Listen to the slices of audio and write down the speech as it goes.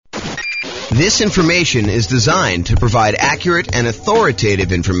This information is designed to provide accurate and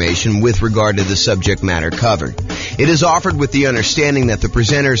authoritative information with regard to the subject matter covered. It is offered with the understanding that the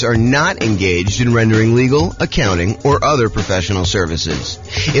presenters are not engaged in rendering legal, accounting, or other professional services.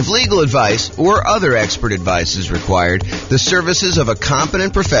 If legal advice or other expert advice is required, the services of a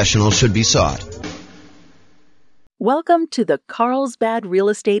competent professional should be sought. Welcome to the Carlsbad Real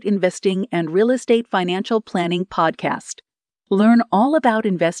Estate Investing and Real Estate Financial Planning Podcast. Learn all about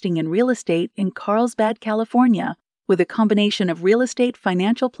investing in real estate in Carlsbad, California, with a combination of real estate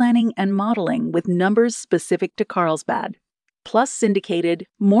financial planning and modeling with numbers specific to Carlsbad, plus syndicated,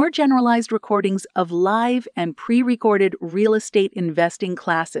 more generalized recordings of live and pre-recorded real estate investing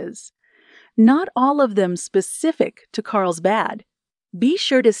classes. Not all of them specific to Carlsbad. Be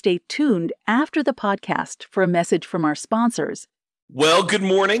sure to stay tuned after the podcast for a message from our sponsors. Well, good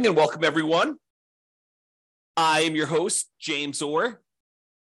morning and welcome, everyone. I am your host, James Orr,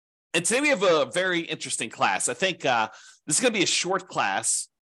 and today we have a very interesting class. I think this is going to be a short class,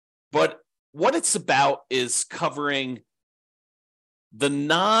 but what it's about is covering the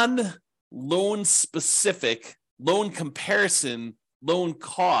non-loan specific, loan comparison, loan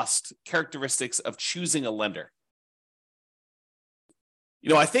cost characteristics of choosing a lender. You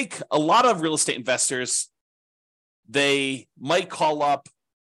know, I think a lot of real estate investors, they might call up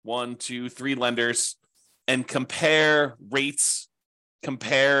 1, 2, 3 lenders and compare rates,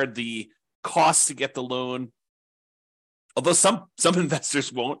 compare the cost to get the loan. Although some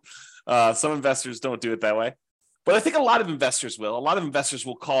investors won't. Some investors don't do it that way. But I think a lot of investors will. A lot of investors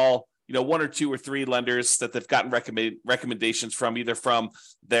will call, 1 or 2 or 3 lenders that they've gotten recommendations from, either from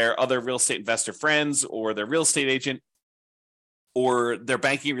their other real estate investor friends or their real estate agent or their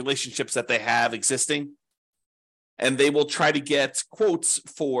banking relationships that they have existing. And they will try to get quotes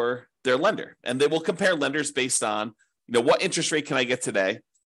for their lender. And they will compare lenders based on, what interest rate can I get today?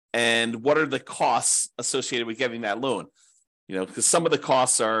 And what are the costs associated with getting that loan? Because some of the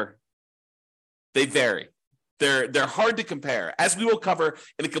costs they vary. They're hard to compare, as we will cover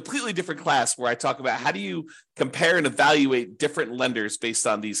in a completely different class where I talk about how do you compare and evaluate different lenders based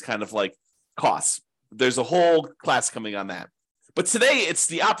on these kind of like costs. There's a whole class coming on that. But today it's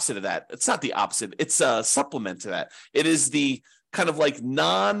the opposite of that. It's not the opposite. It's a supplement to that. It is the kind of like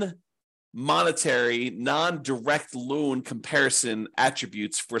non-monetary, non-direct loan comparison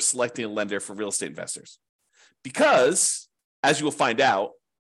attributes for selecting a lender for real estate investors. Because, as you will find out,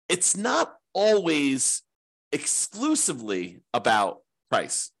 it's not always exclusively about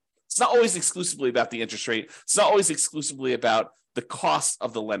price. It's not always exclusively about the interest rate. It's not always exclusively about the cost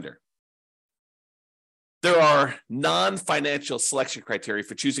of the lender. There are non-financial selection criteria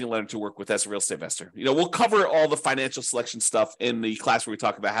for choosing a lender to work with as a real estate investor. We'll cover all the financial selection stuff in the class where we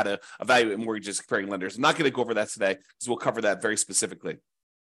talk about how to evaluate mortgages comparing lenders. I'm not going to go over that today because we'll cover that very specifically.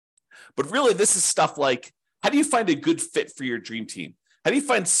 But really, this is stuff like, how do you find a good fit for your dream team? How do you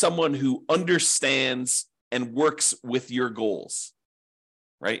find someone who understands and works with your goals,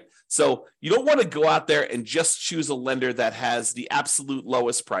 right? So you don't want to go out there and just choose a lender that has the absolute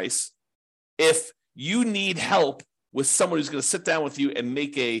lowest price. If you need help with someone who's going to sit down with you and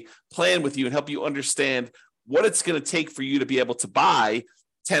make a plan with you and help you understand what it's going to take for you to be able to buy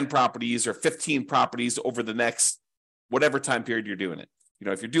 10 properties or 15 properties over the next whatever time period you're doing it.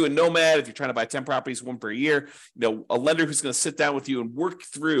 If you're doing Nomad, if you're trying to buy 10 properties, 1 per year, a lender who's going to sit down with you and work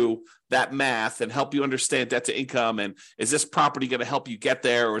through that math and help you understand debt to income. And is this property going to help you get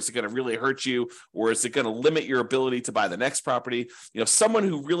there, or is it going to really hurt you, or is it going to limit your ability to buy the next property? Someone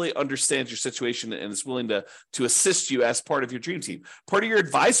who really understands your situation and is willing to assist you as part of your dream team, part of your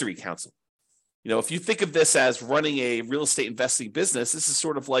advisory council. If you think of this as running a real estate investing business, this is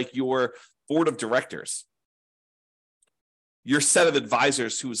sort of like your board of directors, your set of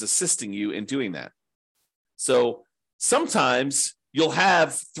advisors who is assisting you in doing that. So sometimes you'll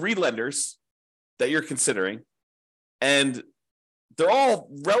have 3 lenders that you're considering, and they're all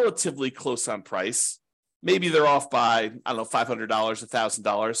relatively close on price. Maybe they're off by, $500,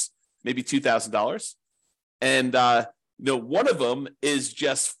 $1,000, maybe $2,000. And, one of them is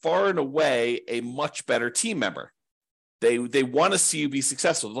just far and away a much better team member. They want to see you be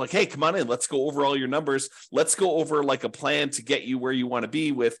successful. They're like, hey, come on in. Let's go over all your numbers. Let's go over like a plan to get you where you want to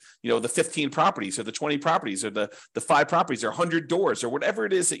be with, the 15 properties or the 20 properties or the 5 properties or 100 doors or whatever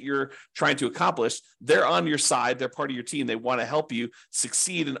it is that you're trying to accomplish. They're on your side. They're part of your team. They want to help you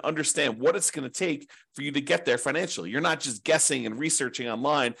succeed and understand what it's going to take for you to get there financially. You're not just guessing and researching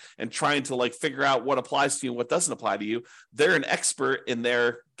online and trying to figure out what applies to you and what doesn't apply to you. They're an expert in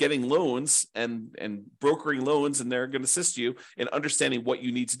their getting loans and brokering loans, and they're going to assist you in understanding what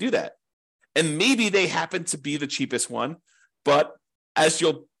you need to do that. And maybe they happen to be the cheapest one, but as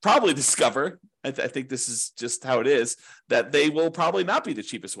you'll probably discover, I think this is just how it is, that they will probably not be the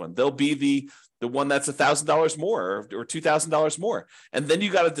cheapest one. They'll be the one that's $1,000 more or $2,000 more. And then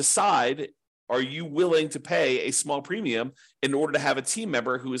you got to decide, are you willing to pay a small premium in order to have a team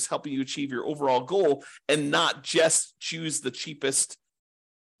member who is helping you achieve your overall goal and not just choose the cheapest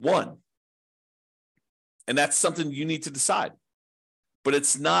one? And that's something you need to decide. But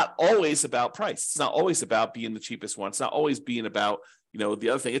it's not always about price. It's not always about being the cheapest one. It's not always being about, the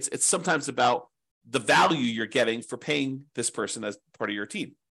other thing. It's sometimes about the value you're getting for paying this person as part of your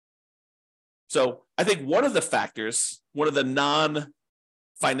team. So I think one of the factors, one of the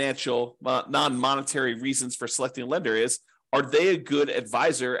non-financial, non-monetary reasons for selecting a lender is, are they a good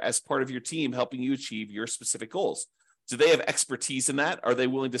advisor as part of your team helping you achieve your specific goals? Do they have expertise in that? Are they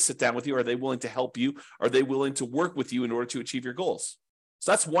willing to sit down with you? Are they willing to help you? Are they willing to work with you in order to achieve your goals?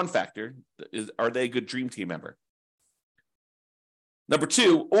 So that's one factor. Are they a good dream team member? Number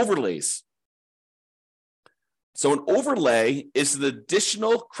two, overlays. So an overlay is an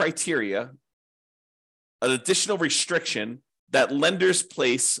additional criteria, an additional restriction that lenders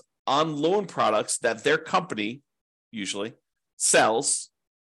place on loan products that their company usually sells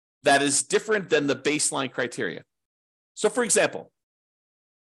that is different than the baseline criteria. So for example,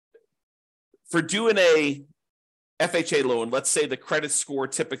 for doing a FHA loan, let's say the credit score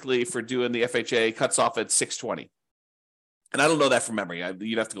typically for doing the FHA cuts off at 620. And I don't know that from memory.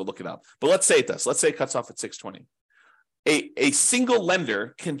 You'd have to go look it up. But let's say it does. Let's say it cuts off at 620. A single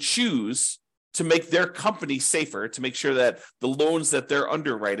lender can choose to make their company safer, to make sure that the loans that they're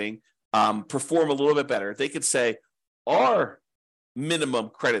underwriting perform a little bit better. They could say, our minimum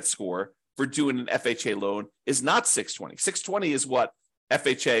credit score for doing an FHA loan is not 620. 620 is what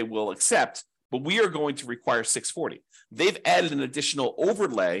FHA will accept, but we are going to require 640. They've added an additional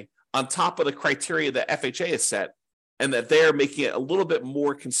overlay on top of the criteria that FHA has set, and that they're making it a little bit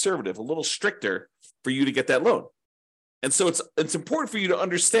more conservative, a little stricter for you to get that loan. And so it's important for you to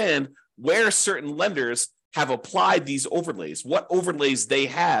understand where certain lenders have applied these overlays, what overlays they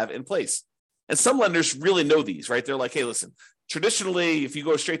have in place. And some lenders really know these, right? They're like, hey, listen, traditionally, if you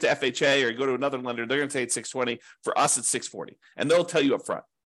go straight to FHA or you go to another lender, they're going to say it's 620. For us, it's 640. And they'll tell you up front.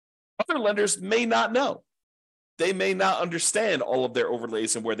 Other lenders may not know. They may not understand all of their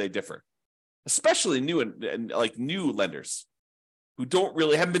overlays and where they differ, especially new lenders who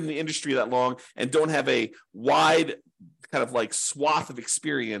haven't been in the industry that long and don't have a wide kind of like swath of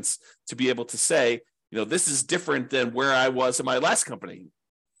experience to be able to say, this is different than where I was in my last company.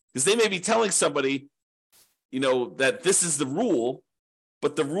 Because they may be telling somebody, that this is the rule,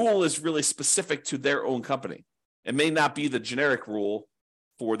 but the rule is really specific to their own company. It may not be the generic rule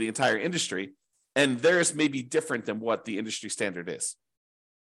for the entire industry, and theirs may be different than what the industry standard is.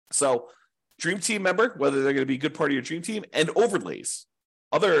 So dream team member, whether they're going to be a good part of your dream team, and overlays.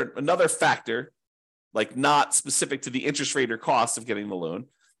 Another factor, like not specific to the interest rate or cost of getting the loan,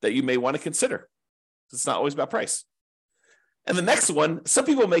 that you may want to consider. It's not always about price. And the next one, some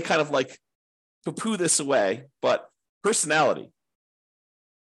people may kind of like poo-poo this away, but personality.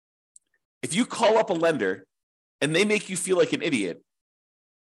 If you call up a lender and they make you feel like an idiot,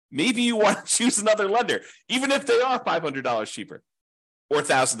 maybe you want to choose another lender, even if they are $500 cheaper or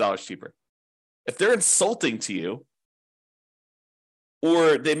 $1,000 cheaper. If they're insulting to you,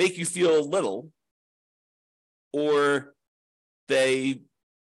 or they make you feel little, or they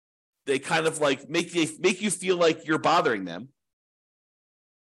kind of like make you feel like you're bothering them,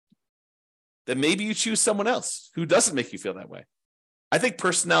 then maybe you choose someone else who doesn't make you feel that way. I think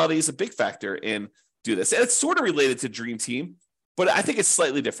personality is a big factor in do this. And it's sort of related to Dream Team, but I think it's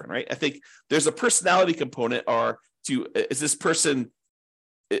slightly different, right? I think there's a personality component, is this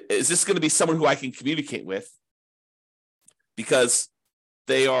going to be someone who I can communicate with because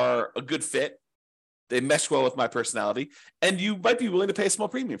they are a good fit, they mesh well with my personality, and you might be willing to pay a small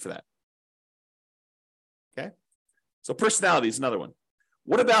premium for that. Okay? So personality is another one.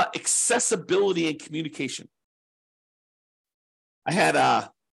 What about accessibility and communication? I had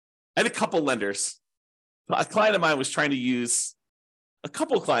a couple lenders. A client of mine was trying to use, a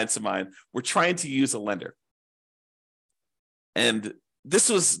couple of clients of mine were trying to use a lender. And this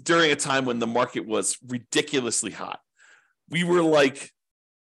was during a time when the market was ridiculously hot. We were like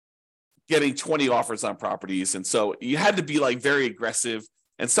getting 20 offers on properties. And so you had to be like very aggressive.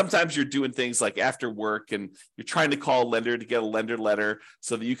 And sometimes you're doing things like after work and you're trying to call a lender to get a lender letter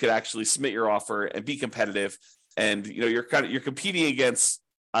so that you could actually submit your offer and be competitive. And you're competing against,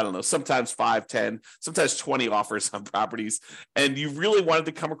 I don't know, sometimes 5, 10, sometimes 20 offers on properties. And you really wanted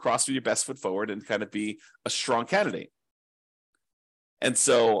to come across with your best foot forward and kind of be a strong candidate. And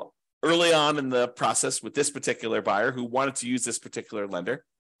so early on in the process with this particular buyer who wanted to use this particular lender,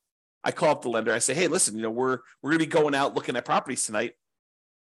 I call up the lender. I say, hey, listen, we're going to be going out looking at properties tonight.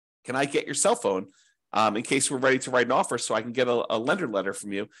 Can I get your cell phone in case we're ready to write an offer so I can get a lender letter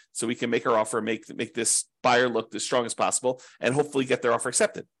from you so we can make our offer, make this buyer look as strong as possible and hopefully get their offer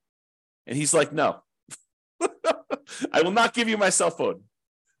accepted? And he's like, no, I will not give you my cell phone.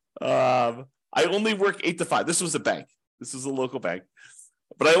 I only work 8 to 5. This was a bank. This was a local bank,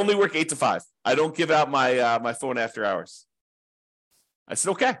 but I only work 8 to 5. I don't give out my phone after hours. I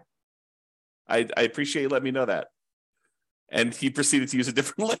said, okay. I appreciate you letting me know that. And he proceeded to use a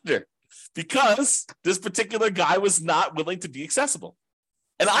different lender because this particular guy was not willing to be accessible.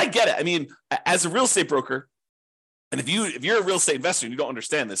 And I get it. I mean, as a real estate broker, and if you're a real estate investor and you don't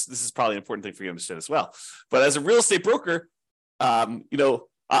understand this is probably an important thing for you to understand as well. But as a real estate broker, I'll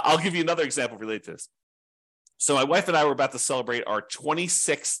give you another example related to this. So my wife and I were about to celebrate our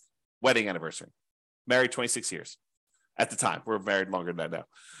 26th wedding anniversary. Married 26 years at the time. We're married longer than that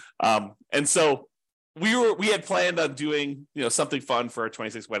now. And so we had planned on doing, something fun for our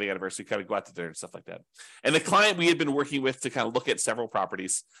 26th wedding anniversary, kind of go out to dinner and stuff like that. And the client we had been working with to kind of look at several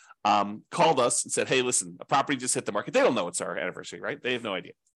properties called us and said, hey, listen, a property just hit the market. They don't know it's our anniversary, right? They have no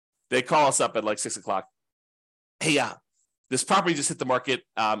idea. They call us up at like 6:00. Hey, this property just hit the market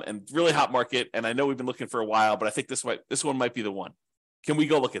and really hot market. And I know we've been looking for a while, but I think this one might be the one. Can we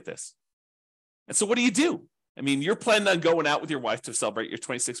go look at this? And so what do? I mean, you're planning on going out with your wife to celebrate your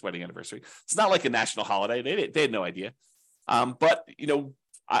 26th wedding anniversary. It's not like a national holiday. They had no idea. But,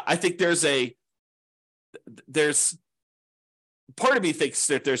 I think there's part of me thinks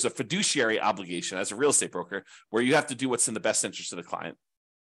that there's a fiduciary obligation as a real estate broker where you have to do what's in the best interest of the client.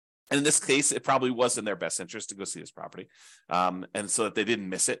 And in this case, it probably was in their best interest to go see this property. And so that they didn't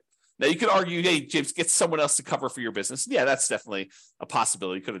miss it. Now, you could argue, hey, James, get someone else to cover for your business. Yeah, that's definitely a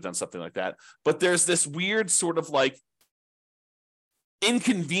possibility. You could have done something like that. But there's this weird sort of like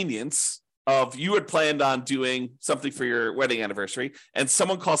inconvenience of you had planned on doing something for your wedding anniversary, and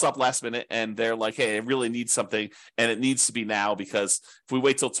someone calls up last minute and they're like, hey, I really need something, and it needs to be now because if we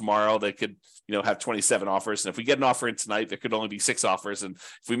wait till tomorrow, they could have 27 offers. And if we get an offer in tonight, there could only be 6 offers. And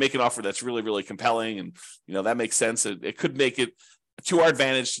if we make an offer that's really, really compelling and, that makes sense, it could make it to our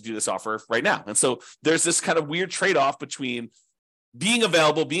advantage to do this offer right now. And so there's this kind of weird trade-off between being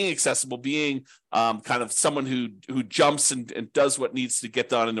available, being accessible, being kind of someone who jumps and does what needs to get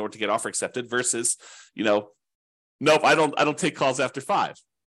done in order to get offer accepted versus, nope, I don't take calls after 5.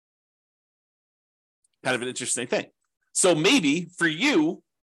 Kind of an interesting thing. So maybe for you,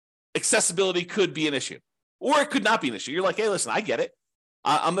 accessibility could be an issue, or it could not be an issue. You're like, hey, listen, I get it.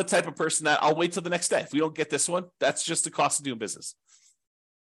 I'm the type of person that I'll wait till the next day. If we don't get this one, that's just the cost of doing business.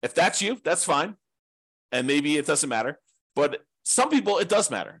 If that's you, that's fine. And maybe it doesn't matter. But some people, it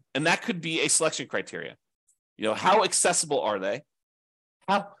does matter. And that could be a selection criteria. How accessible are they?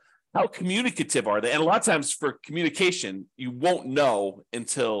 How communicative are they? And a lot of times for communication, you won't know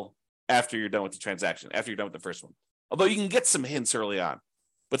until after you're done with the transaction, after you're done with the first one. Although you can get some hints early on.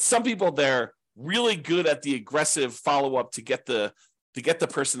 But some people, they're really good at the aggressive follow-up to get the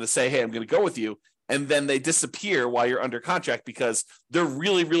person to say, hey, I'm going to go with you. And then they disappear while you're under contract because they're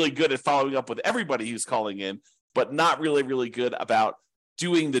really, really good at following up with everybody who's calling in, but not really, really good about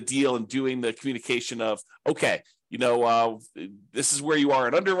doing the deal and doing the communication of, okay, this is where you are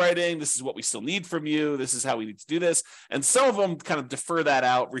in underwriting. This is what we still need from you. This is how we need to do this. And some of them kind of refer that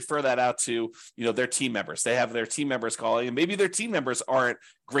out to, their team members. They have their team members calling, and maybe their team members aren't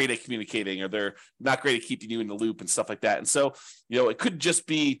great at communicating, or they're not great at keeping you in the loop and stuff like that. And so, it could just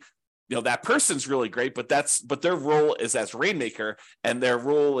be, that person's really great, but their role is as rainmaker, and their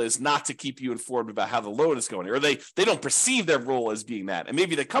role is not to keep you informed about how the loan is going, or they don't perceive their role as being that. And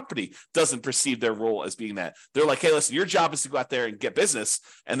maybe the company doesn't perceive their role as being that. They're like, hey, listen, your job is to go out there and get business,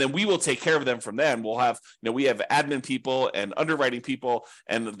 and then we will take care of them from then. We'll have, we have admin people and underwriting people,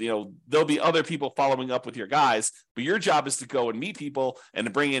 and, there'll be other people following up with your guys, but your job is to go and meet people and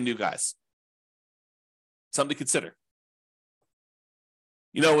to bring in new guys. Something to consider.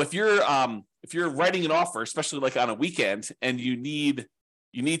 If you're writing an offer, especially like on a weekend, and you need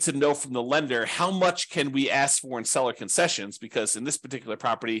to know from the lender how much can we ask for in seller concessions, because in this particular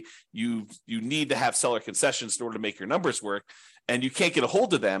property, you need to have seller concessions in order to make your numbers work, and you can't get a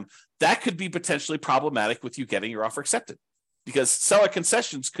hold of them, that could be potentially problematic with you getting your offer accepted, because seller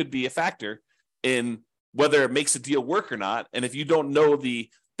concessions could be a factor in whether it makes a deal work or not. And if you don't know the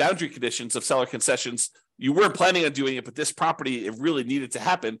boundary conditions of seller concessions, you weren't planning on doing it, but this property, it really needed to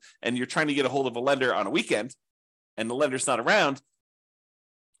happen, and you're trying to get a hold of a lender on a weekend, and the lender's not around,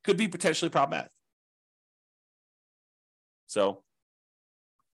 could be potentially problematic. So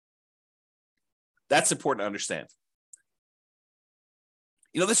that's important to understand.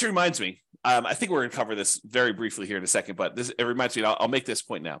 This reminds me, I think we're going to cover this very briefly here in a second, but it reminds me, I'll make this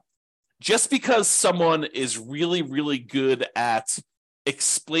point now. Just because someone is really, really good at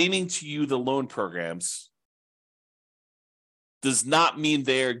explaining to you the loan programs does not mean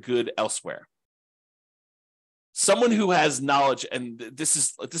they're good elsewhere. Someone who has knowledge, and this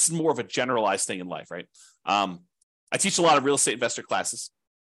is more of a generalized thing in life, right? I teach a lot of real estate investor classes.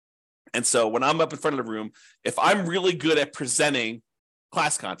 And so when I'm up in front of the room, if I'm really good at presenting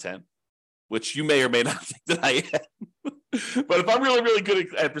class content, which you may or may not think that I am, but if I'm really, really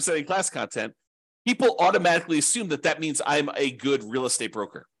good at presenting class content, people automatically assume that means I'm a good real estate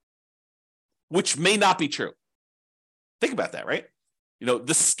broker, which may not be true. Think about that, right?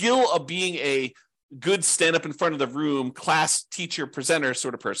 The skill of being a good stand up in front of the room, class teacher, presenter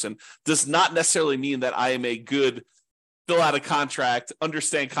sort of person does not necessarily mean that I am a good fill out a contract,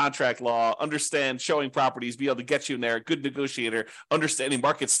 understand contract law, understand showing properties, be able to get you in there, good negotiator, understanding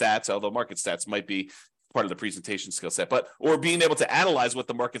market stats, although market stats might be part of the presentation skill set, or being able to analyze what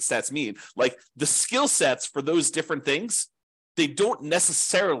the market stats mean. Like the skill sets for those different things, they don't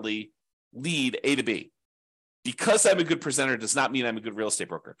necessarily lead A to B. Because I'm a good presenter does not mean I'm a good real estate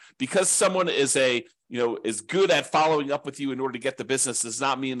broker. Because someone is is good at following up with you in order to get the business does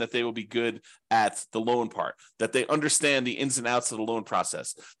not mean that they will be good at the loan part, that they understand the ins and outs of the loan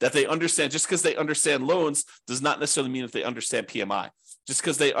process, that they understand, just because they understand loans does not necessarily mean that they understand PMI. Just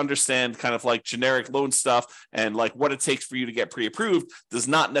because they understand kind of like generic loan stuff and like what it takes for you to get pre-approved does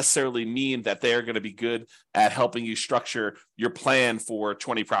not necessarily mean that they are going to be good at helping you structure your plan for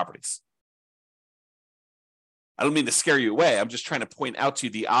 20 properties. I don't mean to scare you away. I'm just trying to point out to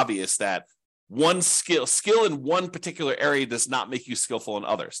you the obvious that one skill in one particular area does not make you skillful in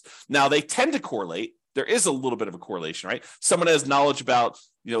others. Now, they tend to correlate. There is a little bit of a correlation, right? Someone has knowledge about,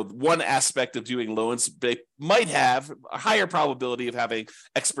 one aspect of doing loans, they might have a higher probability of having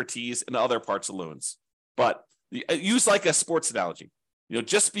expertise in other parts of loans. But use like a sports analogy.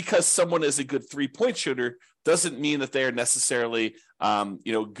 Just because someone is a good 3-point shooter doesn't mean that they are necessarily,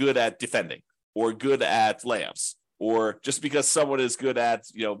 good at defending or good at layups, or just because someone is good at,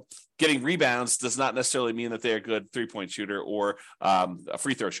 getting rebounds does not necessarily mean that they're a good 3-point shooter or a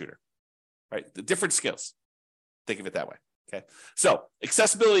free throw shooter, right? The different skills. Think of it that way. Okay. So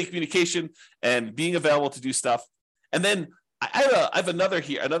accessibility, communication, and being available to do stuff. And then I have another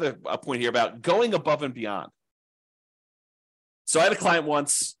point here about going above and beyond. So I had a client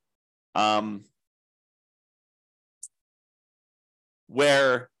once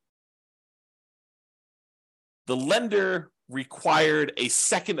where the lender required a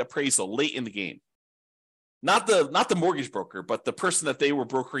second appraisal late in the game. Not the mortgage broker, but the person that they were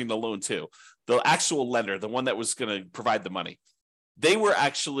brokering the loan to, the actual lender, the one that was going to provide the money. They were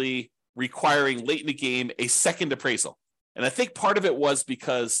actually requiring late in the game a second appraisal. And I think part of it was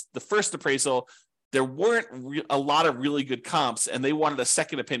because the first appraisal, there weren't a lot of really good comps, and they wanted a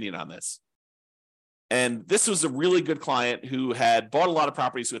second opinion on this. And this was a really good client who had bought a lot of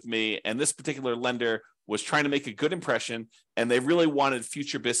properties with me, and this particular lender was trying to make a good impression, and they really wanted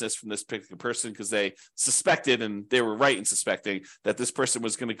future business from this particular person because they suspected, and they were right in suspecting, that this person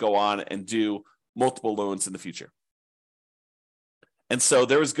was going to go on and do multiple loans in the future. And so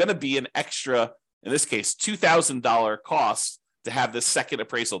there was going to be an extra, in this case, $2,000 cost to have this second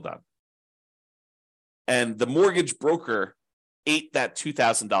appraisal done. And the mortgage broker ate that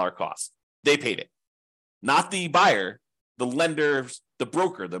 $2,000 cost. They paid it. Not the buyer, the lender, the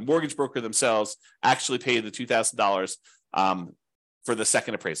broker, the mortgage broker themselves actually paid the $2,000 for the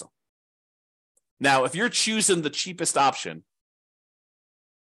second appraisal. Now, if you're choosing the cheapest option,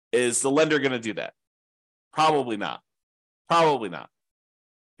 is the lender going to do that? Probably not. Probably not.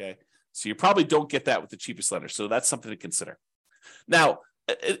 Okay. So you probably don't get that with the cheapest lender. So that's something to consider. Now,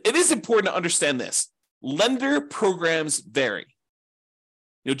 it is important to understand this. Lender programs vary.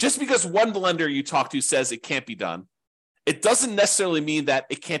 Just because one lender you talk to says it can't be done, it doesn't necessarily mean that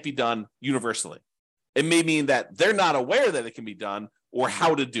it can't be done universally. It may mean that they're not aware that it can be done or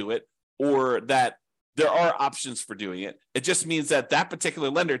how to do it, or that there are options for doing it. It just means that that particular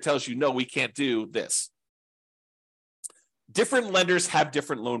lender tells you, no, we can't do this. Different lenders have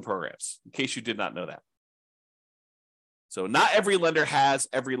different loan programs, in case you did not know that. So not every lender has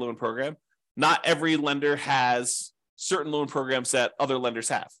every loan program. Not every lender has certain loan programs that other lenders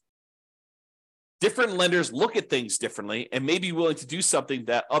have. Different lenders look at things differently and may be willing to do something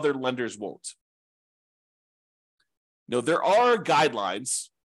that other lenders won't. There are guidelines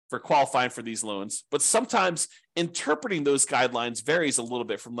for qualifying for these loans, but sometimes interpreting those guidelines varies a little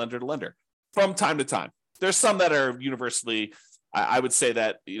bit from lender to lender from time to time. There's some that are universally, I would say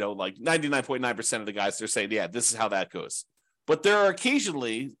that, like 99.9% of the guys, they're saying, yeah, this is how that goes. but there are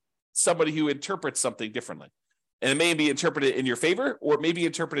occasionally somebody who interprets something differently. And it may be interpreted in your favor, or it may be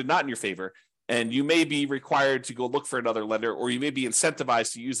interpreted not in your favor. And you may be required to go look for another lender, or you may be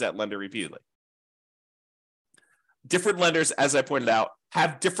incentivized to use that lender repeatedly. Different lenders, as I pointed out,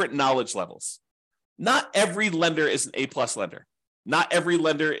 have different knowledge levels. Not every lender is an A+ lender. Not every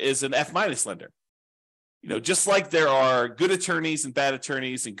lender is an F- lender. Just like there are good attorneys and bad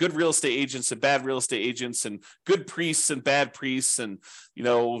attorneys, and good real estate agents and bad real estate agents, and good priests and bad priests, and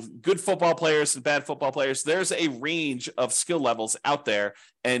good football players and bad football players, there's a range of skill levels out there,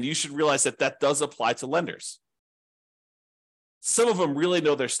 and you should realize that that does apply to lenders. Some of them really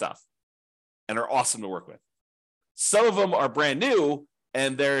know their stuff and are awesome to work with. Some of them are brand new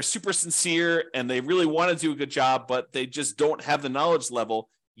and they're super sincere and they really want to do a good job, but they just don't have the knowledge level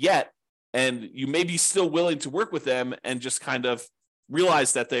yet. And you may be still willing to work with them and just kind of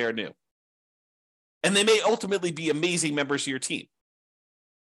realize that they are new. And they may ultimately be amazing members of your team.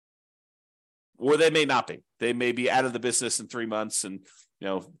 Or they may not be. They may be out of the business in 3 months and,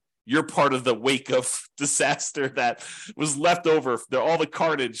 you're part of the wake of disaster that was left over, all the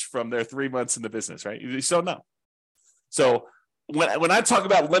carnage from their 3 months in the business, right? You just don't know. So when I talk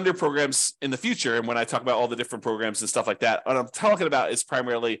about lender programs in the future, and when I talk about all the different programs and stuff like that, what I'm talking about is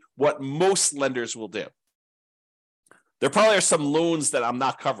primarily what most lenders will do. There probably are some loans that I'm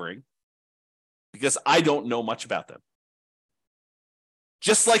not covering because I don't know much about them.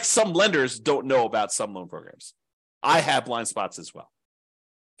 Just like some lenders don't know about some loan programs. I have blind spots as well.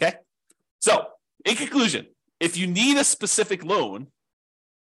 Okay? So, in conclusion, if you need a specific loan,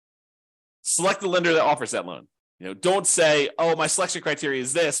 select the lender that offers that loan. Don't say, oh, my selection criteria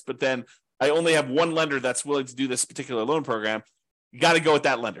is this, but then I only have one lender that's willing to do this particular loan program. You got to go with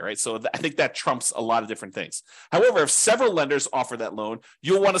that lender, right? So I think that trumps a lot of different things. However, if several lenders offer that loan,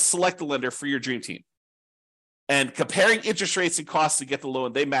 you'll want to select the lender for your dream team. And comparing interest rates and costs to get the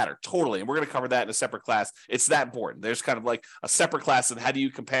loan, they matter totally. And we're going to cover that in a separate class. It's that important. There's kind of like a separate class of how do you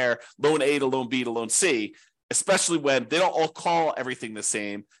compare loan A to loan B to loan C, especially when they don't all call everything the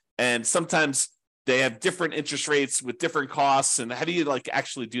same. And sometimes they have different interest rates with different costs. And how do you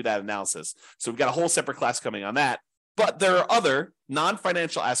actually do that analysis? So we've got a whole separate class coming on that. But there are other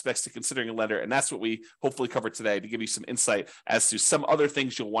non-financial aspects to considering a lender, and that's what we hopefully covered today to give you some insight as to some other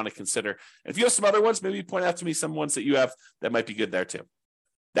things you'll want to consider. And if you have some other ones, maybe point out to me some ones that you have that might be good there too.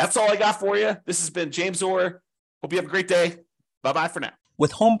 That's all I got for you. This has been James Orr. Hope you have a great day. Bye-bye for now.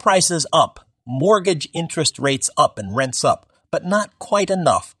 With home prices up, mortgage interest rates up, and rents up, but not quite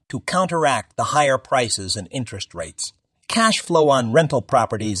enough to counteract the higher prices and interest rates, cash flow on rental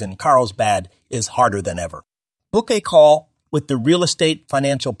properties in Carlsbad is harder than ever. Book a call with the Real Estate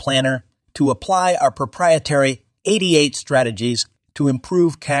Financial Planner to apply our proprietary 88 strategies to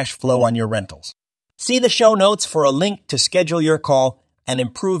improve cash flow on your rentals. See the show notes for a link to schedule your call and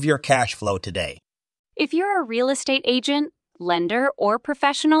improve your cash flow today. If you're a real estate agent, lender, or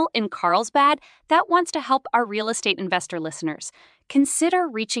professional in Carlsbad that wants to help our real estate investor listeners, consider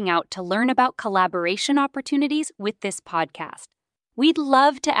reaching out to learn about collaboration opportunities with this podcast. We'd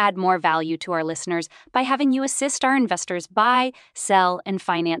love to add more value to our listeners by having you assist our investors buy, sell, and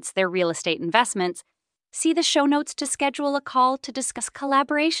finance their real estate investments. See the show notes to schedule a call to discuss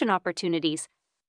collaboration opportunities.